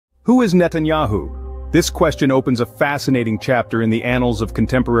Who is Netanyahu? This question opens a fascinating chapter in the annals of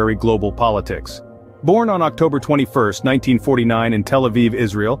contemporary global politics. Born on October 21, 1949 in Tel Aviv,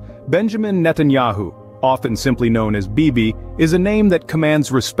 Israel, Benjamin Netanyahu, often simply known as Bibi, is a name that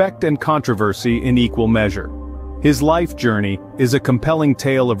commands respect and controversy in equal measure. His life journey is a compelling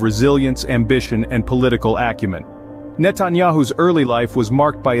tale of resilience, ambition, and political acumen. Netanyahu's early life was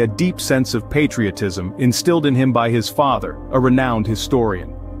marked by a deep sense of patriotism instilled in him by his father, a renowned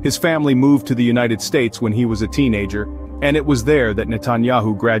historian. His family moved to the United States when he was a teenager, and it was there that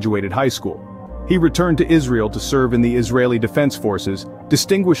Netanyahu graduated high school. He returned to Israel to serve in the Israeli Defense Forces,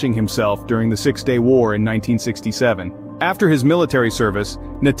 distinguishing himself during the Six-Day War in 1967. After his military service,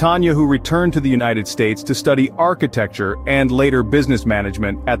 Netanyahu returned to the United States to study architecture and later business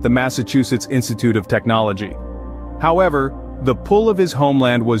management at the Massachusetts Institute of Technology. However, the pull of his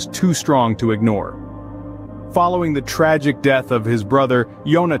homeland was too strong to ignore. Following the tragic death of his brother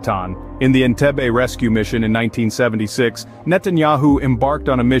Yonatan in the Entebbe rescue mission in 1976, Netanyahu embarked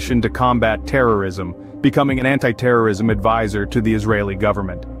on a mission to combat terrorism, becoming an anti-terrorism advisor to the Israeli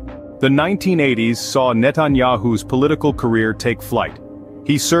government. The 1980s saw Netanyahu's political career take flight.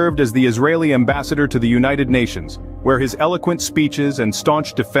 He served as the Israeli ambassador to the United Nations, where his eloquent speeches and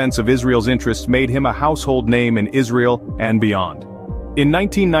staunch defense of Israel's interests made him a household name in Israel and beyond. In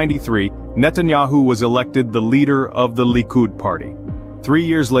 1993, Netanyahu was elected the leader of the Likud Party. 3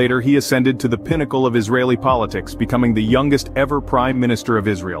 years later, he ascended to the pinnacle of Israeli politics, becoming the youngest ever prime minister of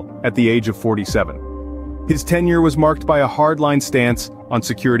Israel, at the age of 47. His tenure was marked by a hardline stance on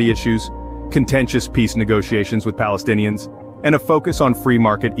security issues, contentious peace negotiations with Palestinians, and a focus on free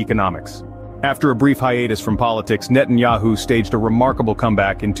market economics. After a brief hiatus from politics, Netanyahu staged a remarkable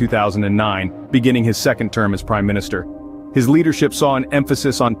comeback in 2009, beginning his second term as prime minister. His leadership saw an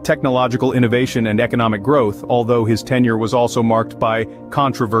emphasis on technological innovation and economic growth, although his tenure was also marked by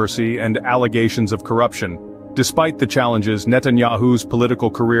controversy and allegations of corruption. Despite the challenges, Netanyahu's political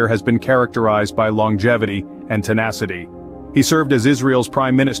career has been characterized by longevity and tenacity. He served as Israel's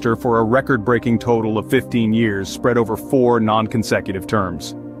prime minister for a record-breaking total of 15 years, spread over 4 non-consecutive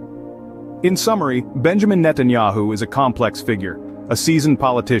terms. In summary, Benjamin Netanyahu is a complex figure, a seasoned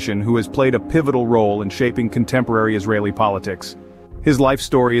politician who has played a pivotal role in shaping contemporary Israeli politics. His life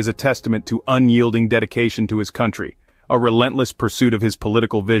story is a testament to unyielding dedication to his country, a relentless pursuit of his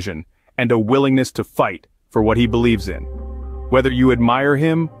political vision, and a willingness to fight for what he believes in. Whether you admire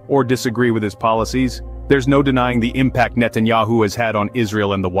him or disagree with his policies, there's no denying the impact Netanyahu has had on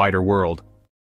Israel and the wider world.